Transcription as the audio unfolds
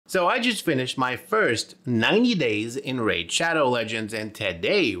So I just finished my first 90 days in Raid Shadow Legends, and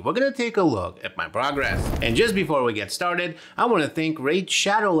today we're gonna take a look at my progress. And just before we get started, I want to thank Raid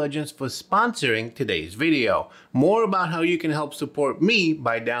Shadow Legends for sponsoring today's video. More about how you can help support me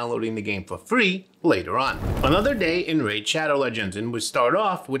by downloading the game for free later on. Another day in Raid Shadow Legends, and we start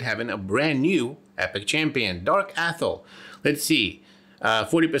off with having a brand new epic champion, Dark Athel. Let's see,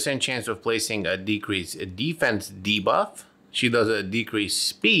 40% chance of placing a decreased defense debuff. She does a decreased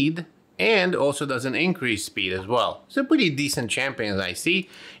speed and also does an increased speed as well. It's a pretty decent champion as I see.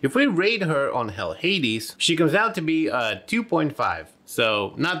 If we raid her on Hell Hades, she comes out to be a 2.5.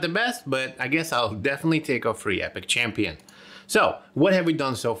 So not the best, but I guess I'll definitely take a free epic champion. So what have we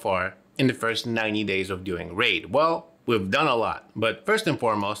done so far in the first 90 days of doing raid? Well, we've done a lot, but first and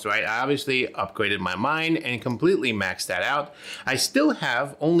foremost, right, I obviously upgraded my mine and completely maxed that out. I still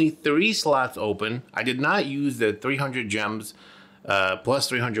have only 3 slots open. I did not use the 300 gems plus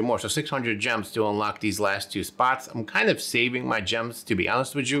 300 more, so 600 gems to unlock these last 2 spots. I'm kind of saving my gems, to be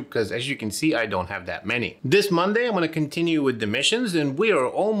honest with you, because as you can see, I don't have that many. This Monday, I'm going to continue with the missions, and we are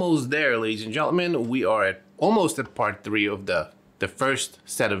almost there, ladies and gentlemen. We are almost at part 3 of the first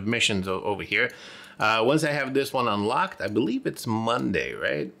set of missions over here. Once I have this one unlocked, I believe it's Monday,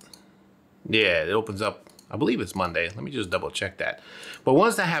 right? Yeah, it opens up, I believe it's Monday. Let me just double check that. But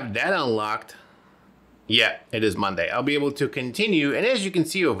once I have that unlocked, yeah, it is Monday. I'll be able to continue. And as you can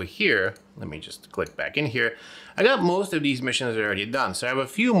see over here, let me just click back in here. I got most of these missions already done. So I have a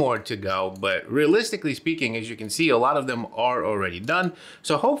few more to go. But realistically speaking, as you can see, a lot of them are already done.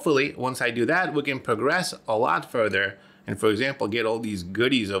 So hopefully, once I do that, we can progress a lot further. And for example, get all these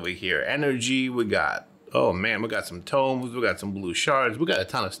goodies over here. Energy, we got, oh man, we got some tomes, we got some blue shards, we got a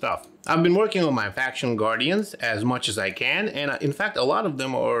ton of stuff. I've been working on my faction guardians as much as I can, and in fact, a lot of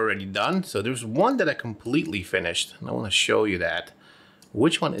them are already done. So there's one that I completely finished, and I want to show you that.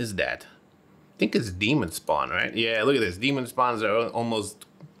 Which one is that? I think it's Demon Spawn, right? Yeah, look at this. Demon Spawns are almost,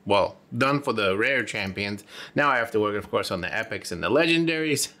 well, done for the rare champions. Now I have to work, of course, on the epics and the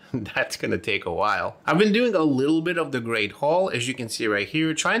legendaries. That's gonna take a while. I've been doing a little bit of the Great Hall, as you can see right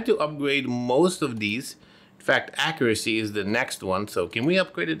here, trying to upgrade most of these. In fact, accuracy is the next one. So can we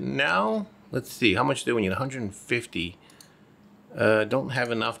upgrade it now? Let's see, how much do we need? 150. Don't have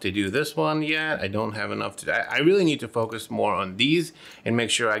enough to do this one yet. I don't have enough to, I really need to focus more on these and make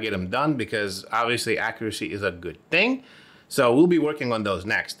sure I get them done, because obviously accuracy is a good thing. So we'll be working on those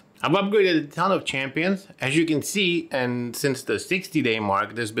next. I've upgraded a ton of champions, as you can see, and since the 60-day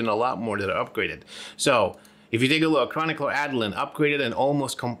mark, there's been a lot more that are upgraded. So if you take a look, Chronicler Adeline upgraded and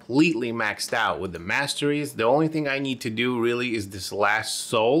almost completely maxed out with the masteries. The only thing I need to do really is this last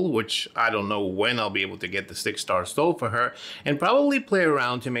soul, which I don't know when I'll be able to get the 6-star soul for her, and probably play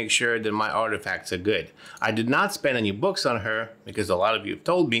around to make sure that my artifacts are good. I did not spend any books on her because a lot of you have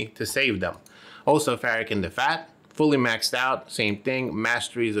told me to save them. Also, Farrakhan the Fat, fully maxed out, same thing,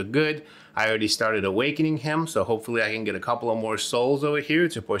 masteries are good. I already started awakening him, so hopefully I can get a couple of more souls over here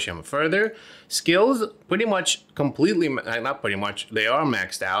to push him further. Skills, pretty much completely, not pretty much, they are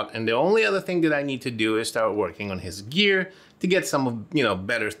maxed out, and the only other thing that I need to do is start working on his gear to get some of,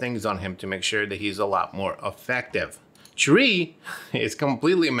 better things on him to make sure that he's a lot more effective. Tree is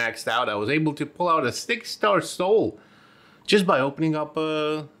completely maxed out. I was able to pull out a 6-star soul just by opening up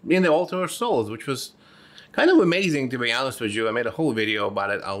in the Altar of Souls, which was kind of amazing, to be honest with you. I made a whole video about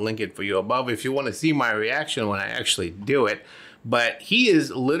it. I'll link it for you above if you want to see my reaction when I actually do it. But he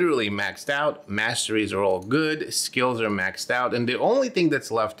is literally maxed out. Masteries are all good. Skills are maxed out. And the only thing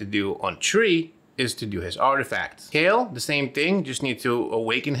that's left to do on Tree is to do his artifacts. Kale, the same thing. Just need to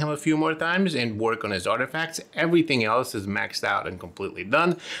awaken him a few more times and work on his artifacts. Everything else is maxed out and completely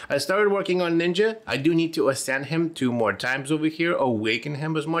done. I started working on Ninja. I do need to ascend him 2 more times over here, awaken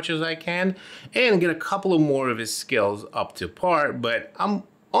him as much as I can, and get a couple of more of his skills up to par, but I'm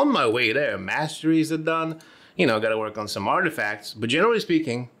on my way there. Masteries are done. Gotta work on some artifacts, but generally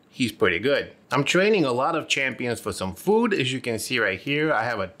speaking, he's pretty good. I'm training a lot of champions for some food. As you can see right here, I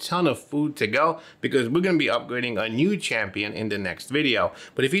have a ton of food to go because we're going to be upgrading a new champion in the next video.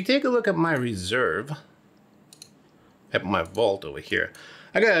 But if you take a look at my reserve, at my vault over here,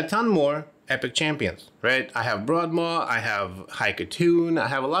 I got a ton more epic champions, right? I have Broadmaw, I have Haikatoon, I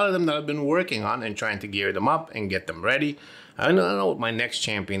have a lot of them that I've been working on and trying to gear them up and get them ready. I don't know what my next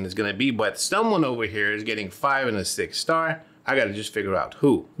champion is going to be, but someone over here is getting 5 and a 6-star. I gotta just figure out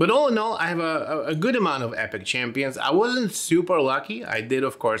who. But all in all, I have a good amount of epic champions. I wasn't super lucky. I did,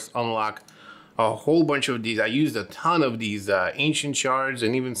 of course, unlock a whole bunch of these. I used a ton of these ancient shards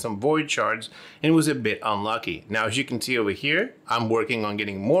and even some void shards, and it was a bit unlucky. Now, as you can see over here, I'm working on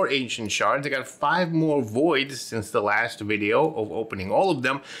getting more ancient shards. I got 5 more voids since the last video of opening all of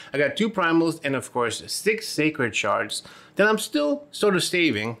them. I got 2 primals and of course 6 sacred shards that I'm still sort of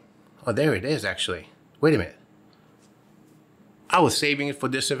saving. Oh, there it is actually. Wait a minute. I was saving it for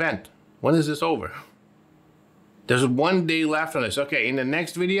this event. When is this over? There's 1 day left on this. Okay, in the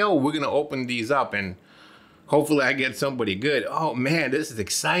next video, we're gonna open these up and hopefully I get somebody good. Oh man, this is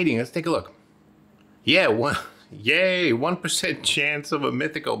exciting. Let's take a look. Yeah, yay, 1% chance of a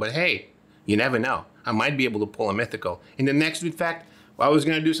mythical, but hey, you never know. I might be able to pull a mythical. In the next, in fact, I was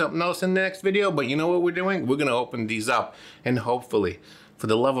gonna do something else in the next video, but you know what we're doing? We're gonna open these up and hopefully, for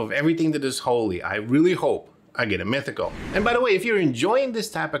the love of everything that is holy, I really hope I get a mythical. And by the way, if you're enjoying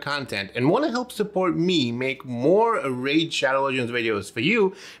this type of content and want to help support me make more Raid Shadow Legends videos for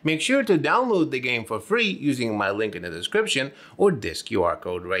you, make sure to download the game for free using my link in the description or this QR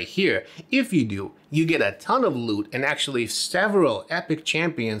code right here. If you do, you get a ton of loot and actually several epic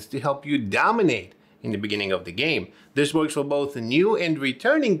champions to help you dominate in the beginning of the game. This works for both new and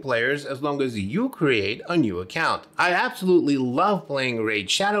returning players as long as you create a new account. I absolutely love playing Raid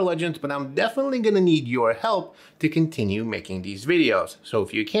Shadow Legends, but I'm definitely gonna need your help to continue making these videos. So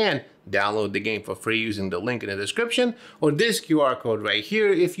if you can, download the game for free using the link in the description or this QR code right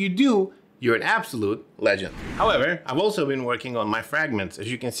here. If you do, you're an absolute legend. However, I've also been working on my fragments.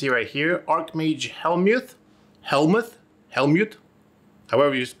 As you can see right here, Archmage Helmuth,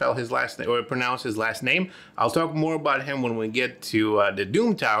 however you spell his last name or pronounce his last name. I'll talk more about him when we get to the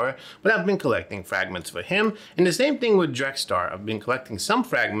Doom Tower, but I've been collecting fragments for him. And the same thing with Drexstar. I've been collecting some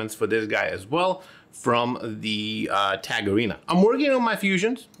fragments for this guy as well from the Tag Arena. I'm working on my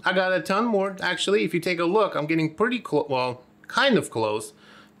fusions. I got a ton more, actually. If you take a look, I'm getting pretty close, well, kind of close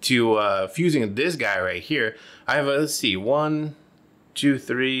to fusing this guy right here. I have, let's see, 1, 2,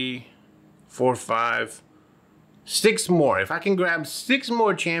 3, 4, 5, 6 more. If I can grab 6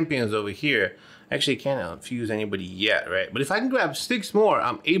 more champions over here, actually can't fuse anybody yet, right? But if I can grab 6 more,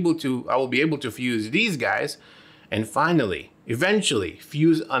 I will be able to fuse these guys and finally, eventually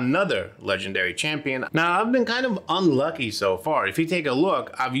fuse another legendary champion. Now, I've been kind of unlucky so far. If you take a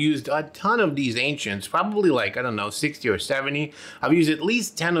look, I've used a ton of these ancients, probably like, I don't know, 60 or 70. I've used at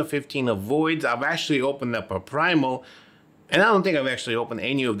least 10 or 15 of voids. I've actually opened up a primal. And I don't think I've actually opened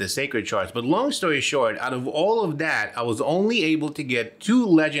any of the sacred shards, but long story short, out of all of that, I was only able to get 2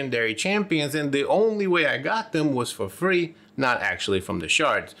 legendary champions, and the only way I got them was for free, not actually from the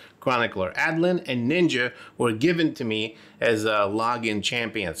shards. Chronicler Adlin and Ninja were given to me as login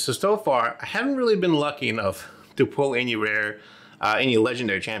champions. So far, I haven't really been lucky enough to pull any any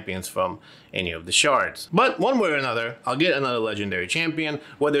legendary champions from any of the shards. But one way or another, I'll get another legendary champion,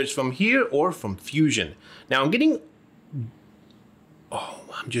 whether it's from here or from Fusion. Now I'm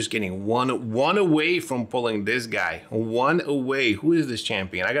just getting one away from pulling this guy. 1 away. Who is this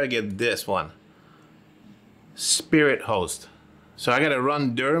champion? I gotta get this one. Spirit Host. So I gotta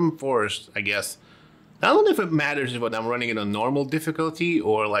run Durham Forest, I guess. I don't know if it matters if I'm running it on normal difficulty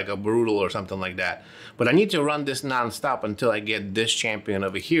or like a brutal or something like that. But I need to run this non-stop until I get this champion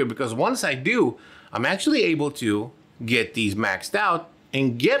over here, because once I do, I'm actually able to get these maxed out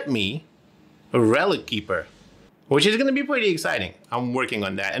and get me a Relic Keeper, which is going to be pretty exciting. I'm working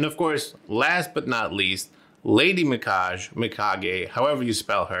on that. And of course, last but not least, Lady Mikage, however you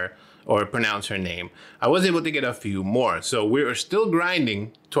spell her or pronounce her name, I was able to get a few more. So we're still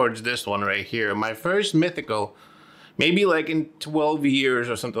grinding towards this one right here. My first mythical, maybe like in 12 years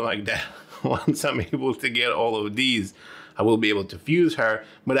or something like that. Once I'm able to get all of these, I will be able to fuse her,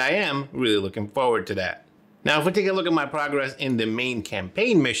 but I am really looking forward to that. Now, if we take a look at my progress in the main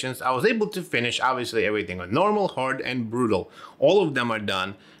campaign missions, I was able to finish obviously everything on normal, hard, and brutal. All of them are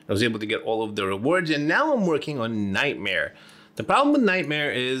done. I was able to get all of the rewards, and now I'm working on Nightmare. The problem with Nightmare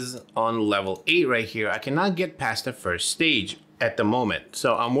is on level 8 right here, I cannot get past the first stage at the moment.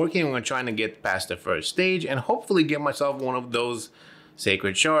 So I'm working on trying to get past the first stage and hopefully get myself one of those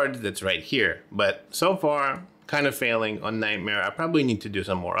sacred shards that's right here. But so far, kind of failing on Nightmare. I probably need to do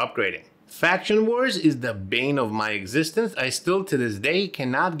some more upgrading. Faction Wars is the bane of my existence. I still to this day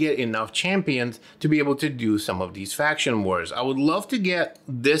cannot get enough champions to be able to do some of these Faction Wars. I would love to get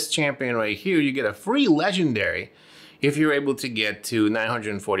this champion right here. You get a free legendary if you're able to get to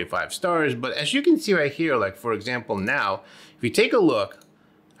 945 stars. But as you can see right here, like for example now, if you take a look,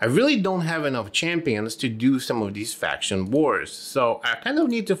 I really don't have enough champions to do some of these Faction Wars. So I kind of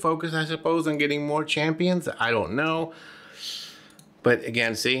need to focus, I suppose, on getting more champions. I don't know. But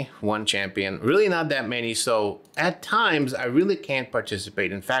again, see, one champion, really not that many. So at times I really can't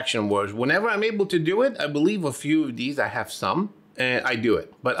participate in faction wars. Whenever I'm able to do it, I believe a few of these, I have some, and I do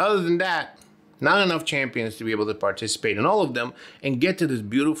it. But other than that, not enough champions to be able to participate in all of them and get to this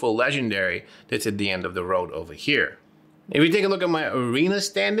beautiful legendary that's at the end of the road over here. If you take a look at my arena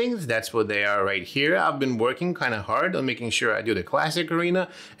standings, that's what they are right here. I've been working kind of hard on making sure I do the classic arena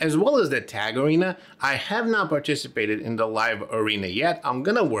as well as the tag arena. I have not participated in the live arena yet. I'm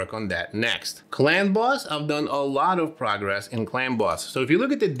gonna work on that next. Clan boss, I've done a lot of progress in clan boss. So if you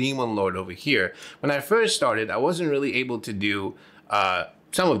look at the demon lord over here, when I first started, I wasn't really able to do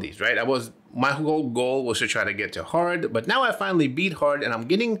some of these, right? My whole goal was to try to get to hard, but now I finally beat hard and I'm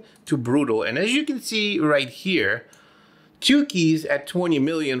getting to brutal. And as you can see right here, 2 keys at 20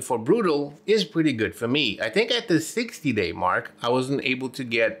 million for brutal is pretty good for me. I think at the 60-day mark, I wasn't able to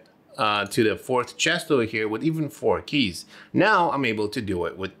get to the 4th chest over here with even 4 keys. Now I'm able to do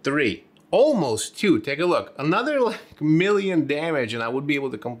it with 3. Almost 2. Take a look. Another like million damage and I would be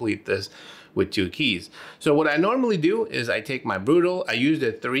able to complete this with 2 keys. So what I normally do is I take my brutal, I use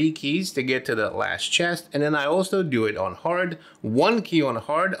the 3 keys to get to the last chest, and then I also do it on hard. 1 key on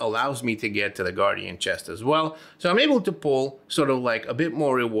hard allows me to get to the guardian chest as well. So I'm able to pull sort of like a bit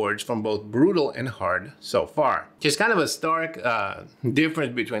more rewards from both brutal and hard so far. Just kind of a stark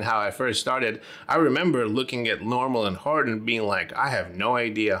difference between how I first started. I remember looking at normal and hard and being like, I have no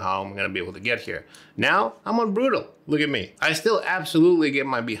idea how I'm gonna be able to get here. Now I'm on brutal. Look at me. I still absolutely get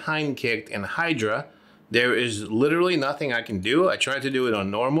my behind kicked in Hydra. There is literally nothing I can do. I tried to do it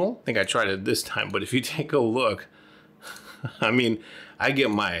on normal. I think I tried it this time, but if you take a look, I mean, I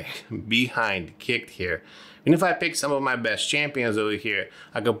get my behind kicked here. And if I pick some of my best champions over here,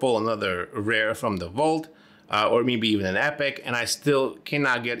 I could pull another rare from the vault, or maybe even an epic, and I still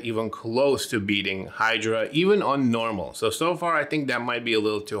cannot get even close to beating Hydra, even on normal. So far, I think that might be a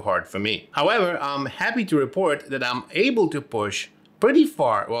little too hard for me. However, I'm happy to report that I'm able to push pretty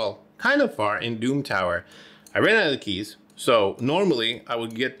far, well, kind of far in Doom Tower. I ran out of the keys, so normally I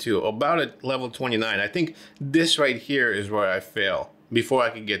would get to about at level 29. I think this right here is where I fail before I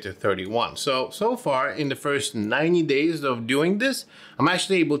could get to 31. So far in the first 90 days of doing this, I'm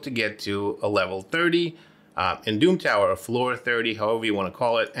actually able to get to a level 30, in Doom Tower, a floor 30, however you want to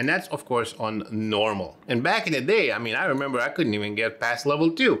call it. And that's, of course, on normal. And back in the day, I mean, I remember I couldn't even get past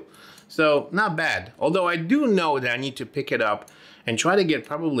level 2. So not bad. Although I do know that I need to pick it up and try to get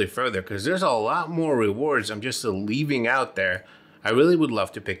probably further because there's a lot more rewards I'm just leaving out there. I really would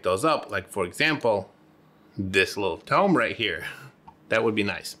love to pick those up. Like, for example, this little tome right here. That would be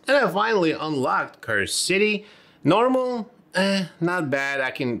nice. And I finally unlocked Cursed City. Normal, not bad.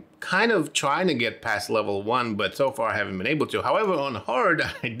 I can kind of try to get past level 1, but so far I haven't been able to. However, on hard,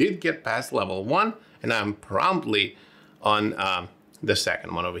 I did get past level 1, and I'm promptly on the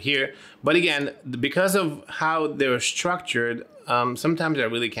second one over here. But again, because of how they're structured, sometimes I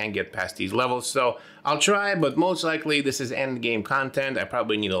really can't get past these levels. So I'll try, but most likely this is end game content. I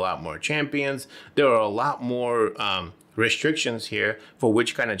probably need a lot more champions. There are a lot more restrictions here for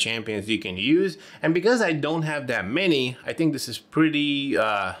which kind of champions you can use. And because I don't have that many, I think this is pretty,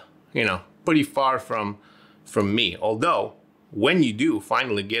 pretty far from me. Although, when you do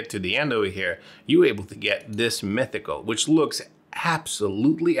finally get to the end over here, you're able to get this mythical, which looks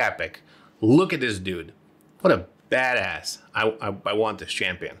absolutely epic. Look at this dude. What a badass. I want this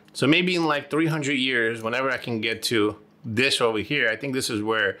champion. So maybe in like 300 years, whenever I can get to this over here, I think this is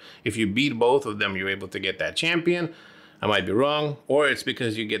where if you beat both of them, you're able to get that champion. I might be wrong, or it's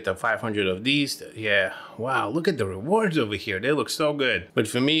because you get the 500 of these. Yeah, wow, look at the rewards over here. They look so good. But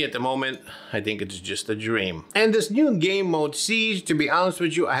for me at the moment, I think it's just a dream. And this new game mode, Siege, to be honest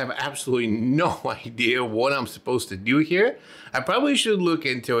with you, I have absolutely no idea what I'm supposed to do here. I probably should look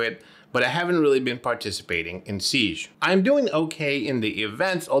into it, but I haven't really been participating in Siege. I'm doing okay in the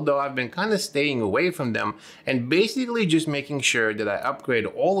events, although I've been kind of staying away from them and basically just making sure that I upgrade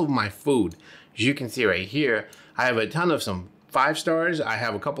all of my food. As you can see right here, I have a ton of some 5 stars. I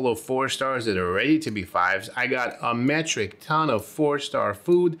have a couple of 4 stars that are ready to be 5s. I got a metric ton of 4-star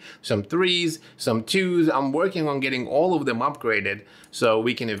food, some 3s, some 2s. I'm working on getting all of them upgraded so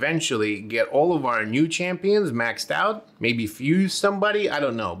we can eventually get all of our new champions maxed out, maybe fuse somebody, I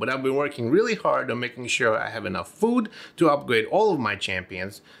don't know. But I've been working really hard on making sure I have enough food to upgrade all of my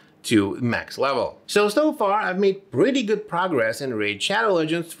champions to max level. So far I've made pretty good progress in Raid Shadow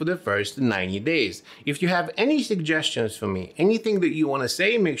Legends for the first 90 days. If you have any suggestions for me, anything that you want to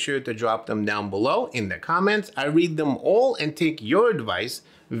say, make sure to drop them down below in the comments. I read them all and take your advice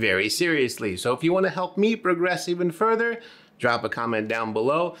very seriously. So if you want to help me progress even further, drop a comment down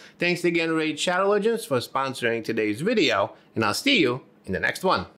below. Thanks again, Raid Shadow Legends, for sponsoring today's video, and I'll see you in the next one.